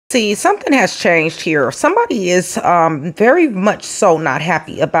See, something has changed here. Somebody is very much so not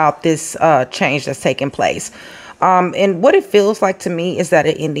happy about this change that's taking place. And what it feels like to me is that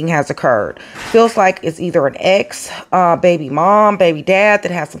an ending has occurred. Feels like it's either an ex, baby mom, baby dad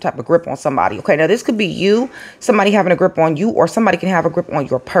that has some type of grip on somebody. Okay, now this could be you, somebody having a grip on you, or somebody can have a grip on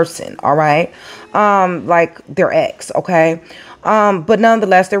your person. All right, like their ex. Okay. But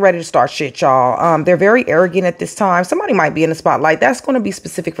nonetheless, they're ready to start shit, y'all. They're very arrogant at this time. Somebody might be in the spotlight. That's going to be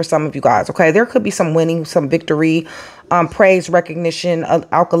specific for some of you guys. Okay. There could be some winning, some victory, praise, recognition,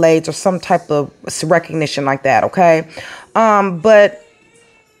 accolades, or some type of recognition like that. Okay. But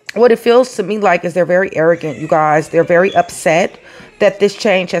what it feels to me like is they're very arrogant, you guys. They're very upset that this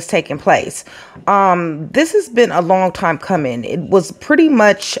change has taken place. This has been a long time coming. It was pretty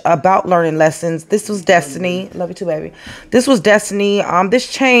much about learning lessons. This was destiny. Love you too, baby. This was destiny.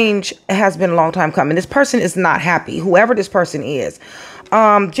 This change has been a long time coming. This person is not happy, whoever this person is.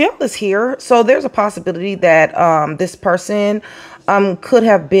 Jail is here. So there's a possibility that this person could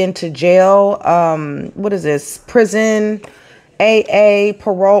have been to jail. What is this? Prison, AA,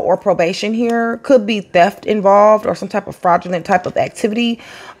 parole, or probation here. Could be theft involved or some type of fraudulent type of activity.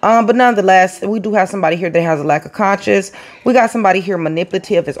 But nonetheless, we do have somebody here that has a lack of conscience. We got somebody here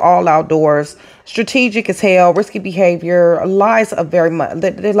manipulative, is all outdoors, strategic as hell, risky behavior, lies of very much.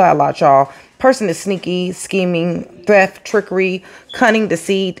 They lie a lot, y'all. Person is sneaky, scheming, theft, trickery, cunning,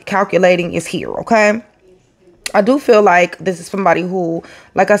 deceit, calculating is here, okay? I do feel like this is somebody who,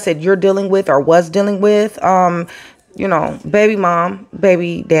 like I said, you're dealing with or was dealing with. You know, baby mom,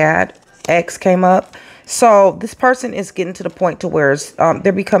 baby dad, ex came up. So this person is getting to the point to where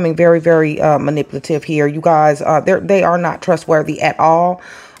they're becoming very, very manipulative here. You guys, they are not trustworthy at all.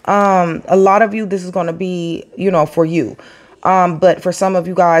 A lot of you, this is going to be, you know, for you. But for some of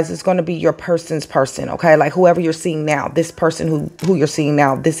you guys, it's going to be your person's person. Okay. Like whoever you're seeing now, this person who you're seeing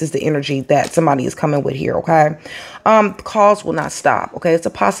now, this is the energy that somebody is coming with here. Okay. Calls will not stop. Okay. It's a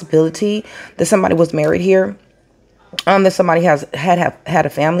possibility that somebody was married here. That somebody has had a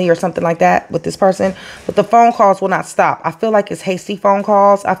family or something like that with this person, but the phone calls will not stop. I feel like it's hasty phone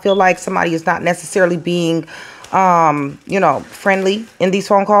calls. I feel like somebody is not necessarily being, you know, friendly in these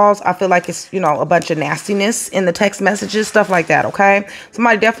phone calls. I feel like it's, you know, a bunch of nastiness in the text messages, stuff like that. Okay.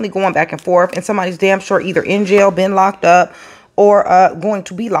 Somebody definitely going back and forth, and somebody's damn sure either in jail, been locked up, or, going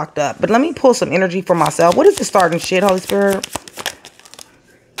to be locked up. But let me pull some energy for myself. What is this starting shit, Holy Spirit?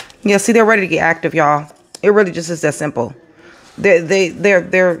 Yeah. See, they're ready to get active, y'all. It really just is that simple.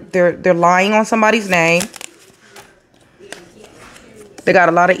 They're lying on somebody's name. They got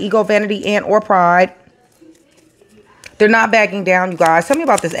a lot of ego, vanity, and or pride. They're not backing down, you guys. Tell me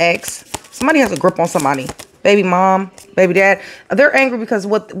about this ex. Somebody has a grip on somebody. Baby mom, baby dad. They're angry because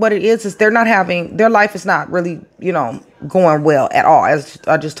what it is they're not having, their life is not really, you know, going well at all. As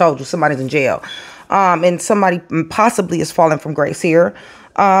I just told you, somebody's in jail. And somebody possibly is falling from grace here.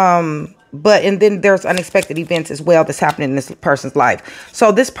 And then there's unexpected events as well that's happening in this person's life.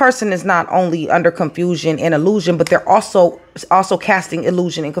 So this person is not only under confusion and illusion, but they're also casting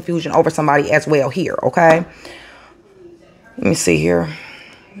illusion and confusion over somebody as well here. Okay. Let me see here.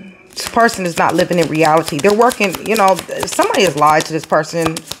 This person is not living in reality. They're working, you know, somebody has lied to this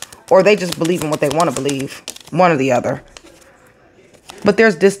person, or they just believe in what they want to believe. One or the other. But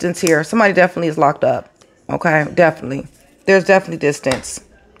there's distance here. Somebody definitely is locked up. Okay. Definitely. There's definitely distance.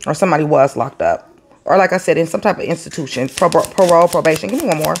 Or somebody was locked up. Or like I said, in some type of institution. Parole, probation. Give me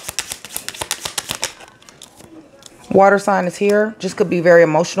one more. Water sign is here. Just could be very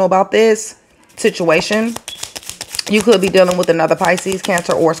emotional about this situation. You could be dealing with another Pisces,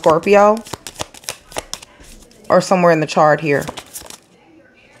 Cancer, or Scorpio. Or somewhere in the chart here.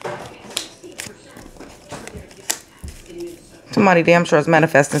 Somebody damn sure is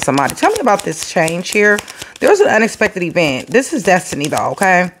manifesting somebody. Tell me about this change here. There's an unexpected event. This is destiny though,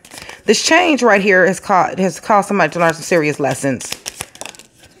 okay? This change right here has caused somebody to learn some serious lessons.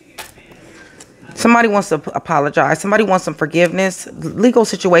 Somebody wants to apologize. Somebody wants some forgiveness. Legal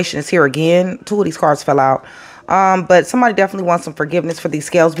situation is here again. Two of these cards fell out. But somebody definitely wants some forgiveness for these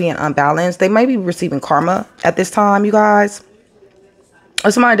scales being unbalanced. They may be receiving karma at this time, you guys. Or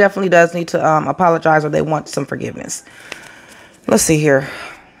somebody definitely does need to apologize, or they want some forgiveness. Let's see here.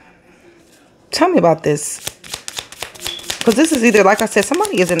 Tell me about this. Because this is either, like I said,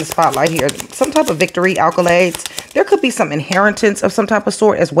 somebody is in the spotlight here. Some type of victory, accolades. There could be some inheritance of some type of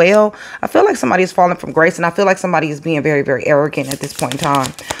sort as well. I feel like somebody is falling from grace. And I feel like somebody is being very, very arrogant at this point in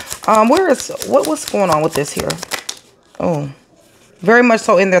time. What's going on with this here? Oh. Very much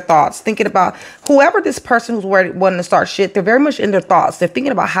so in their thoughts, thinking about whoever this person who's wanting to start shit. They're very much in their thoughts. They're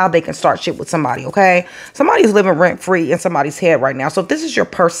thinking about how they can start shit with somebody, okay? Somebody is living rent free in somebody's head right now. So if this is your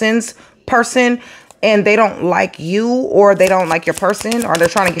person and they don't like you, or they don't like your person, or they're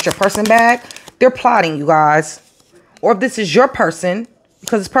trying to get your person back, they're plotting, you guys. Or if this is your person,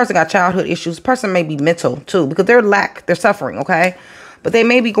 because this person got childhood issues, this person may be mental too, because they're suffering, okay? But they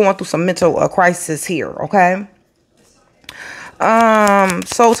may be going through some mental crisis here, okay?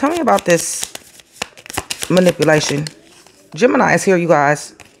 So tell me about this manipulation. Gemini is here, you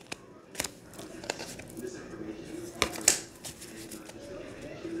guys.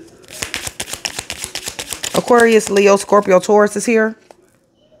 Aquarius, Leo, Scorpio, Taurus is here.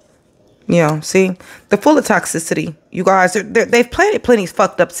 Yeah, see, they're full of toxicity, you guys. They've planted plenty of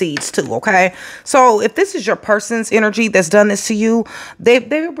fucked up seeds too, okay? So if this is your person's energy that's done this to you,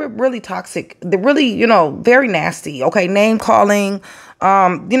 they're really toxic. They're really, you know, very nasty, okay? Name calling,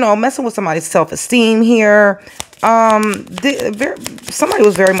 you know, messing with somebody's self-esteem here. Somebody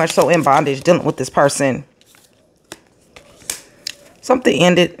was very much so in bondage dealing with this person. Something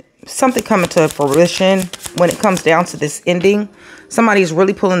ended, something coming to fruition when it comes down to this ending. Somebody is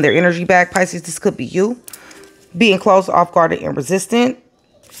really pulling their energy back. Pisces, this could be you being closed, off guard, and resistant.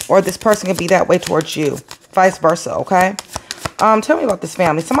 Or this person could be that way towards you. Vice versa, okay? Tell me about this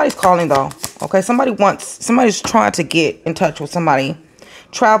family. Somebody's calling, though, okay? Somebody's trying to get in touch with somebody.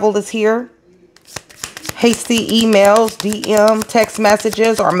 Travel is here. Hasty emails, DM, text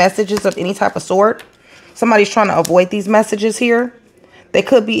messages, or messages of any type of sort. Somebody's trying to avoid these messages here. They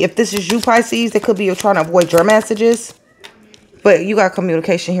could be, if this is you, Pisces, they could be trying to avoid your messages. But you got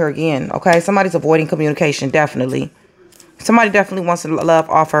communication here again, okay? Somebody's avoiding communication, definitely. Somebody definitely wants a love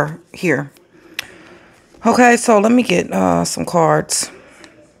offer here. Okay, so let me get some cards.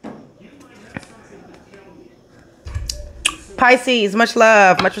 Pisces, much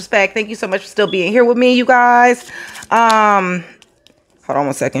love, much respect. Thank you so much for still being here with me, you guys. Hold on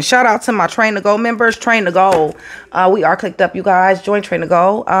one second. Shout out to my Train to Go members. Train to Go. We are clicked up, you guys. Join Train to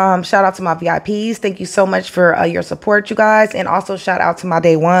Go. Shout out to my VIPs. Thank you so much for your support, you guys. And also shout out to my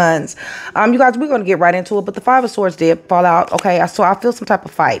day ones. You guys, we're going to get right into it. But the Five of Swords did fall out. Okay, so I feel some type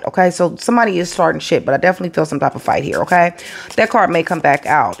of fight. Okay, so somebody is starting shit, but I definitely feel some type of fight here. Okay, that card may come back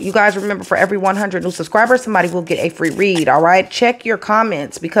out. You guys remember, for every 100 new subscribers, somebody will get a free read. All right, check your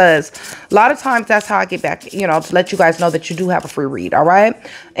comments, because a lot of times that's how I get back, you know, to let you guys know that you do have a free read. All right.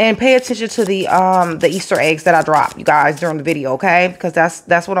 And pay attention to the Easter eggs that I drop, you guys, during the video, okay? Because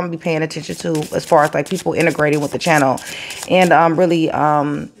that's what I'm gonna be paying attention to, as far as like people integrating with the channel, and really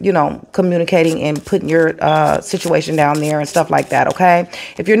you know, communicating and putting your situation down there and stuff like that, okay?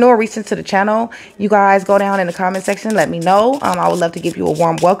 If you're new or recent to the channel, you guys go down in the comment section, let me know. I would love to give you a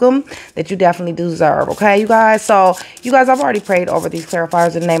warm welcome that you definitely deserve, okay, you guys? So you guys, I've already prayed over these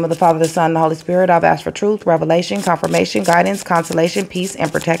clarifiers in the name of the Father, the Son, and the Holy Spirit. I've asked for truth, revelation, confirmation, guidance, consolation, peace,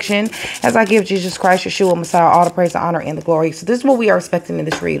 and protection, as I give Jesus Christ, Yeshua, Messiah, all the praise, the honor, and the glory. So this is what we are expecting in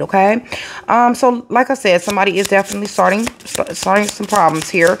this read, okay? So like I said, somebody is definitely starting some problems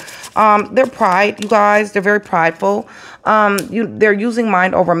here. Their pride, you guys, they're very prideful. They're using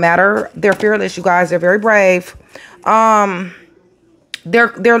mind over matter. They're fearless, you guys. They're very brave.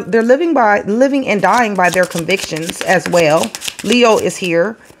 They're living and dying by their convictions as well. Leo is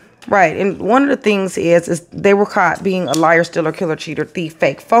here. Right, and one of the things is they were caught being a liar, stealer, killer, cheater, thief,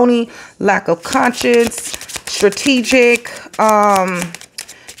 fake, phony, lack of conscience, strategic,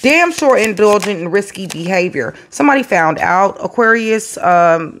 damn sure indulgent and risky behavior. Somebody found out. Aquarius,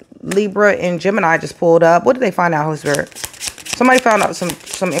 Libra, and Gemini just pulled up. What did they find out, Holy Spirit? Somebody found out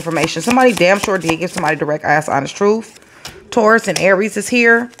some information. Somebody damn sure did give somebody direct, ass, honest truth. Taurus and Aries is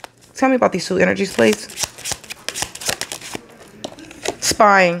here. Tell me about these two energies, please.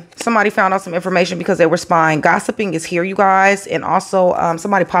 Spying. Somebody found out some information because they were spying. Gossiping is here, you guys. And also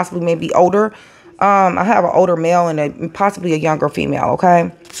somebody possibly may be older. I have an older male and possibly a younger female,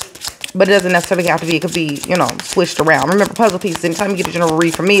 okay? But it doesn't necessarily have to be. It could be, you know, switched around. Remember, puzzle pieces. Anytime you get a general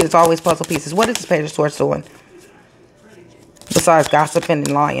read from me, it's always puzzle pieces. What is this Page of Swords doing? Besides gossiping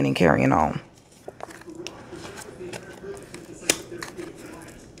and lying and carrying on.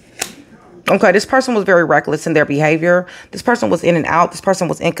 Okay, this person was very reckless in their behavior. This person was in and out. This person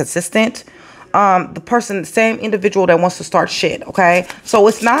was inconsistent. The same individual that wants to start shit, okay? So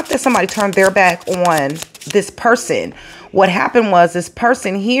it's not that somebody turned their back on this person. What happened was this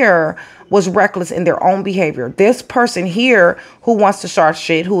person here was reckless in their own behavior. This person here who wants to start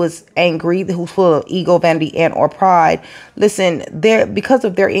shit, who is angry, who's full of ego, vanity, and or pride. Listen, because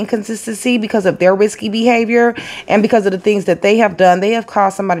of their inconsistency, because of their risky behavior, and because of the things that they have done, they have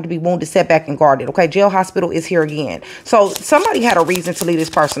caused somebody to be wounded, set back, and guarded. Okay, jail, hospital is here again. So somebody had a reason to leave this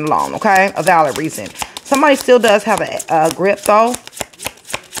person alone. Okay, a valid reason. Somebody still does have a grip though.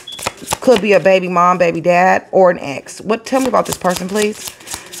 Could be a baby mom, baby dad, or an ex. Tell me about this person, please.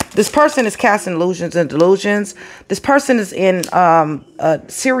 This person is casting illusions and delusions. This person is in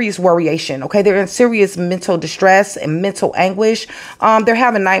serious worryation, okay? They're in serious mental distress and mental anguish. They're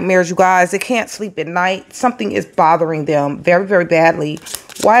having nightmares, you guys. They can't sleep at night. Something is bothering them very, very badly.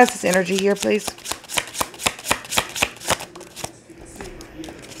 Why is this energy here, please?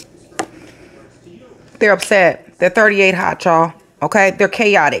 They're upset. They're 38 hot, y'all, okay? They're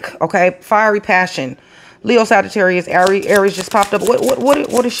chaotic, okay? Fiery passion. Leo, Sagittarius, Aries just popped up.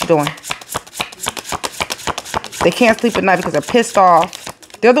 What is she doing? They can't sleep at night because they're pissed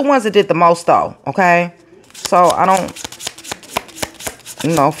off. They're the ones that did the most, though, okay? So, I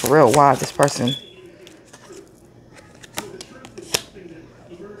don't know for real why this person.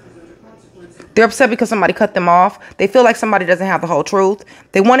 They're upset because somebody cut them off. They feel like somebody doesn't have the whole truth.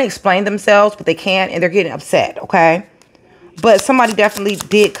 They want to explain themselves, but they can't, and they're getting upset, okay? But somebody definitely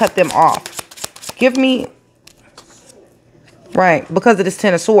did cut them off. Give me, right, because of this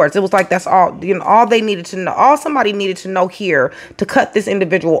Ten of Swords. It was like that's all, you know, all they needed to know. All somebody needed to know here to cut this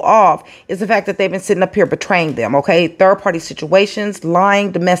individual off is the fact that they've been sitting up here betraying them, okay? Third-party situations,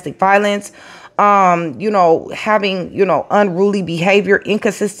 lying, domestic violence, you know, having, you know, unruly behavior,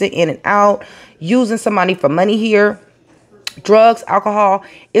 inconsistent in and out, using somebody for money here. Drugs, alcohol,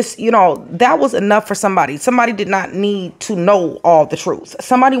 it's, you know, that was enough for somebody. Somebody did not need to know all the truth.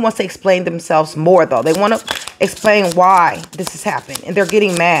 Somebody wants to explain themselves more, though. They want to explain why this has happened. And they're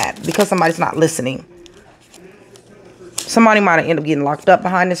getting mad because somebody's not listening. Somebody might have ended up getting locked up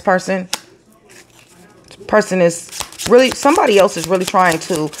behind this person. This person is really, somebody else is really trying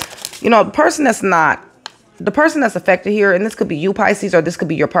to, you know, the person that's affected here, and this could be you, Pisces, or this could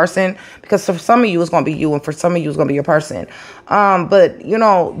be your person, because for some of you, it's going to be you, and for some of you, it's going to be your person. But, you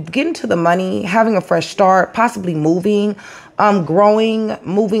know, getting to the money, having a fresh start, possibly moving, growing,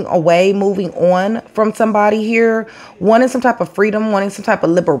 moving away, moving on from somebody here, wanting some type of freedom, wanting some type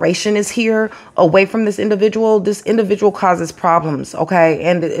of liberation is here away from this individual. This individual causes problems, okay?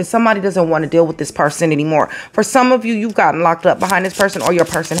 And if somebody doesn't want to deal with this person anymore. For some of you, you've gotten locked up behind this person, or your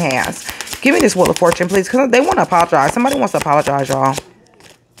person has. Give me this Wheel of Fortune, please, because they want to apologize. Somebody wants to apologize, y'all.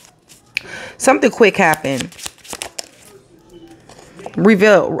 Something quick happened.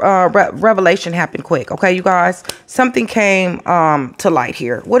 Revelation happened quick, okay, you guys? Something came to light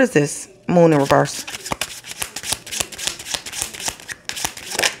here. What is this? Moon in reverse.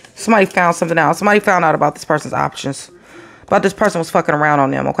 Somebody found something out. Somebody found out about this person's options. About this person was fucking around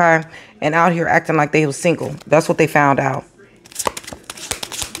on them, okay? And out here acting like they was single. That's what they found out.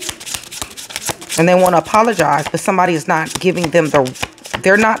 And they want to apologize, but somebody is not giving them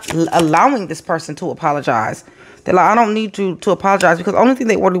they're not allowing this person to apologize. They're like, I don't need you to apologize, because the only thing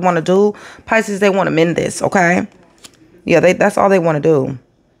they really want to do, Pisces, they want to mend this, okay? Yeah, that's all they want to do.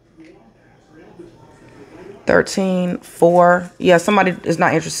 13, 4. Yeah, somebody is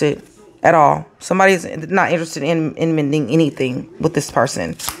not interested at all. Somebody is not interested in mending anything with this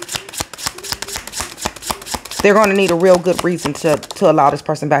person. They're going to need a real good reason to allow this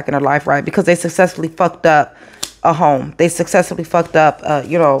person back in their life, right? Because they successfully fucked up a home. They successfully fucked up,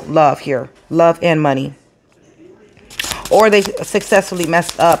 you know, love here. Love and money. Or they successfully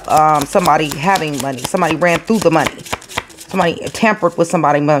messed up somebody having money. Somebody ran through the money. Somebody tampered with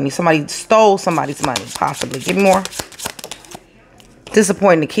somebody's money. Somebody stole somebody's money, possibly. Give me more.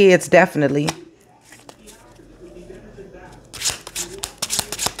 Disappointing the kids, definitely.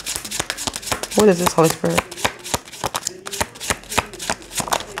 What is this, Holy Spirit?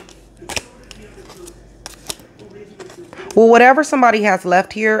 Well, whatever somebody has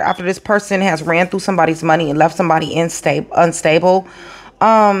left here after this person has ran through somebody's money and left somebody unstable,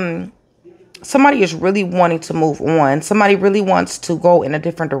 somebody is really wanting to move on. Somebody really wants to go in a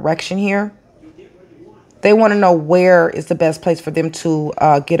different direction here. They want to know where is the best place for them to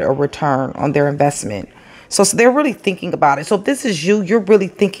get a return on their investment. So they're really thinking about it. So if this is you, you're really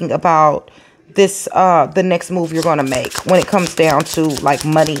thinking about this, the next move you're going to make when it comes down to like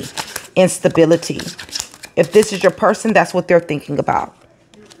money and stability. If this is your person, that's what they're thinking about.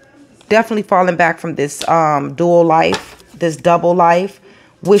 Definitely falling back from this dual life, this double life,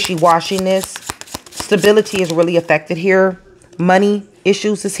 wishy-washiness. Stability is really affected here. Money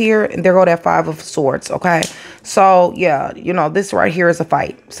issues is here, and there go that 5 of Swords, okay? So yeah, you know, this right here is a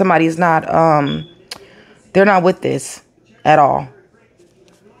fight. Somebody's not, they're not with this at all.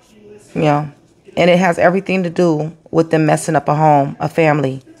 Yeah. And it has everything to do with them messing up a home, a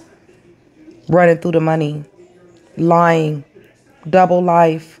family, running through the money, lying, double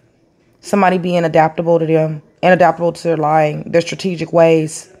life, somebody being adaptable to them, and adaptable to their lying, their strategic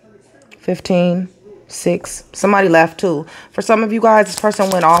ways. 15, 6. Somebody left too. For some of you guys, this person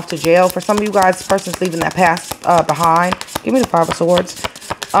went off to jail. For some of you guys, this person's leaving that past behind. Give me the 5 of Swords.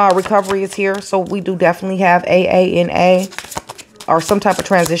 Recovery is here. So we do definitely have AANA or some type of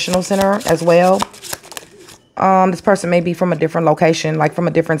transitional center as well. This person may be from a different location, like from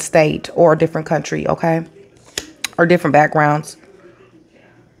a different state or a different country, okay? Or different backgrounds.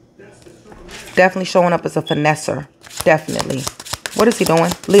 Definitely showing up as a finesser. Definitely. What is he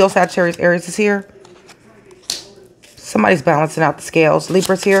doing? Leo, Sagittarius, Aries is here. Somebody's balancing out the scales.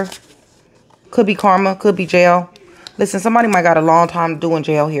 Libra's here. Could be karma. Could be jail. Listen, somebody might got a long time doing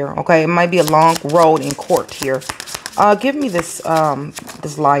jail here, okay? It might be a long road in court here. Give me this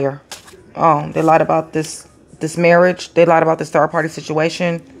this liar. Oh, they lied about this marriage. They lied about this third party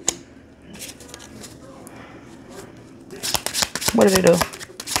situation. What did they do?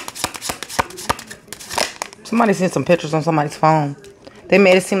 Somebody sent some pictures on somebody's phone. They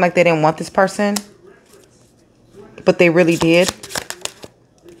made it seem like they didn't want this person, but they really did.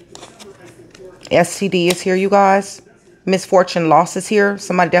 STD is here, you guys. Misfortune, loss is here.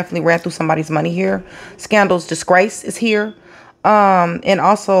 Somebody definitely ran through somebody's money here. Scandals, disgrace is here. And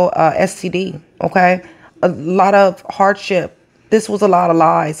also STD, okay? A lot of hardship. This was a lot of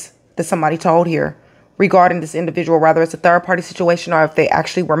lies that somebody told here regarding this individual, whether it's a third party situation or if they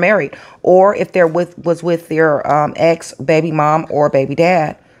actually were married, or if they're was with their ex, baby mom, or baby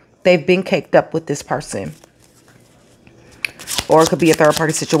dad. They've been caked up with this person. Or it could be a third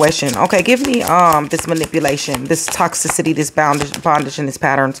party situation. Okay, give me this manipulation, this toxicity, this bondage, and this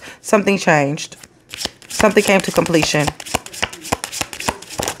patterns. Something changed. Something came to completion.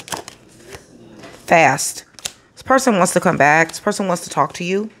 Fast. This person wants to come back. This person wants to talk to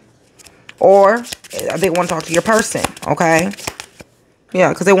you. Or they want to talk to your person, okay? Yeah,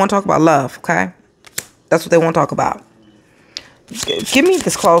 because they want to talk about love, okay? That's what they want to talk about. Give me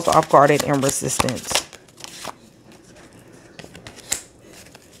this closed, off guarded, and resistance.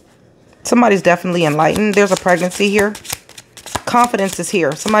 Somebody's definitely enlightened. There's a pregnancy here. Confidence is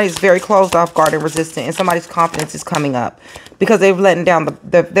here. Somebody's very closed off, guard, and resistant, and somebody's confidence is coming up because they're letting down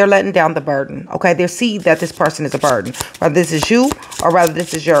the burden. Okay, they see that this person is a burden. Whether this is you or rather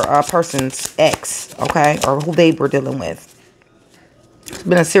this is your person's ex, okay, or who they were dealing with. It's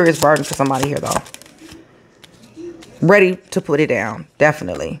been a serious burden for somebody here, though. Ready to put it down,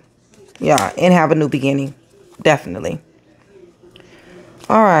 definitely. Yeah, and have a new beginning, definitely.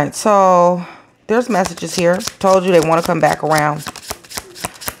 All right, so there's messages here. Told you they want to come back around.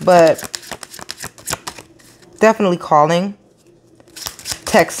 But definitely calling,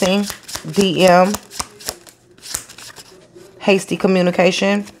 texting, DM, hasty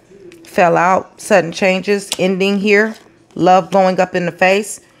communication, fell out, sudden changes, ending here, love blowing up in the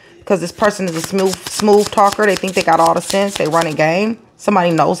face. Because this person is a smooth talker. They think they got all the sense. They run a game.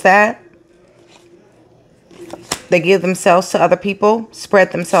 Somebody knows that. They give themselves to other people,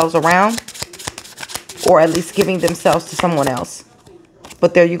 spread themselves around, or at least giving themselves to someone else.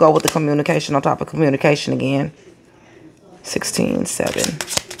 But there you go with the communication on top of communication again. 16, 7.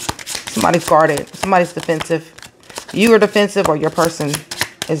 Somebody's guarded. Somebody's defensive. You are defensive or your person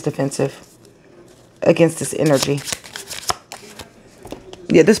is defensive against this energy.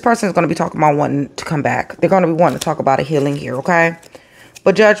 Yeah, this person is going to be talking about wanting to come back. They're going to be wanting to talk about a healing here, okay?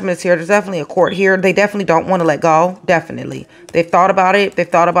 But judgment is here. There's definitely a court here. They definitely don't want to let go. Definitely. They've thought about it. They've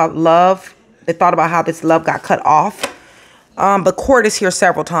thought about love. They thought about how this love got cut off. But court is here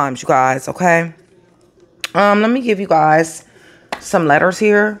several times, you guys, okay? Let me give you guys some letters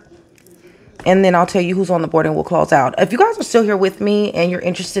here. And then I'll tell you who's on the board and we'll close out. If you guys are still here with me and you're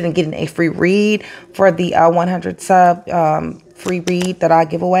interested in getting a free read for the 100 sub free read that I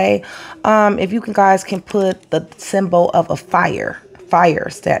give away, if you guys can put the symbol of a fire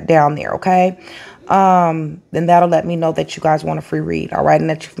stat down there, okay? Then that'll let me know that you guys want a free read, all right? And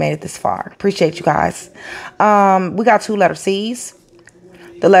that you've made it this far. Appreciate you guys. We got 2 letter C's,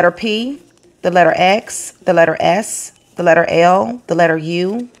 the letter P, the letter X, the letter S, the letter L, the letter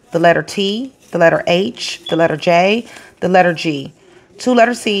U, the letter T, the letter H, the letter J, the letter G. 2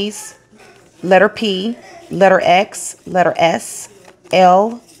 letter C's, letter P, letter X, letter S,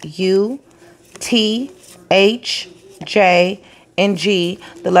 L, U, T, H, J, and G.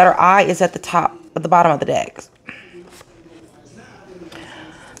 The letter I is at the top, at the bottom of the deck.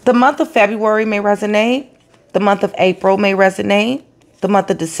 The month of February may resonate. The month of April may resonate. The month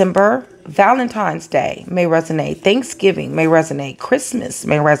of December, Valentine's Day may resonate. Thanksgiving may resonate. Christmas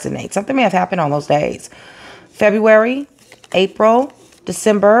may resonate. Something may have happened on those days. February, April,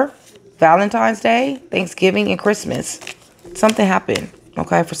 December, Valentine's Day, Thanksgiving, and Christmas. Something happened,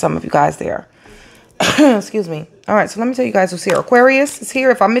 okay, for some of you guys there. Excuse me. All right, so let me tell you guys who's here. Aquarius is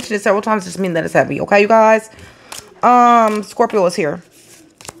here. If I mention it several times, it just means that it's heavy, okay, you guys? Scorpio is here.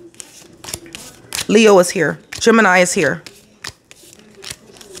 Leo is here. Gemini is here.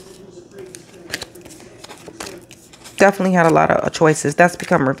 Definitely had a lot of choices. That's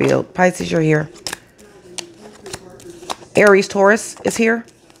become revealed. Pisces, you're here. Aries, Taurus is here.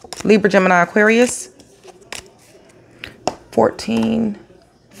 Libra, Gemini, Aquarius. 14,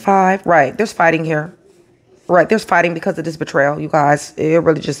 5. Right, there's fighting here. Right, there's fighting because of this betrayal, you guys. It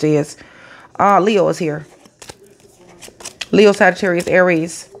really just is. Leo is here. Leo, Sagittarius,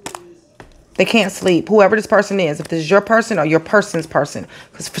 Aries. They can't sleep. Whoever this person is. If this is your person or your person's person.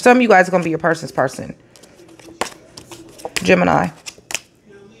 Because for some of you guys, it's going to be your person's person. Gemini.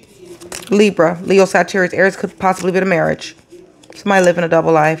 Libra. Leo, Sagittarius, Aries could possibly be a marriage. Somebody living a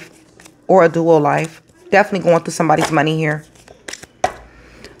double life. Or a dual life. Definitely going through somebody's money here.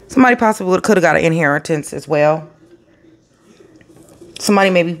 Somebody possibly could have got an inheritance as well.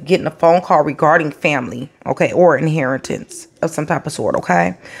 Somebody may be getting a phone call regarding family, okay, or inheritance of some type of sort,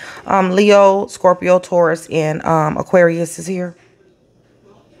 okay? Leo, Scorpio, Taurus, and Aquarius is here.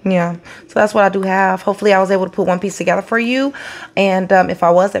 Yeah, so that's what I do have. Hopefully I was able to put one piece together for you. And if I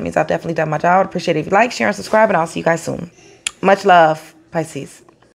was, that means I've definitely done my job. I'd appreciate it if you like, share, and subscribe, and I'll see you guys soon. Much love, Pisces.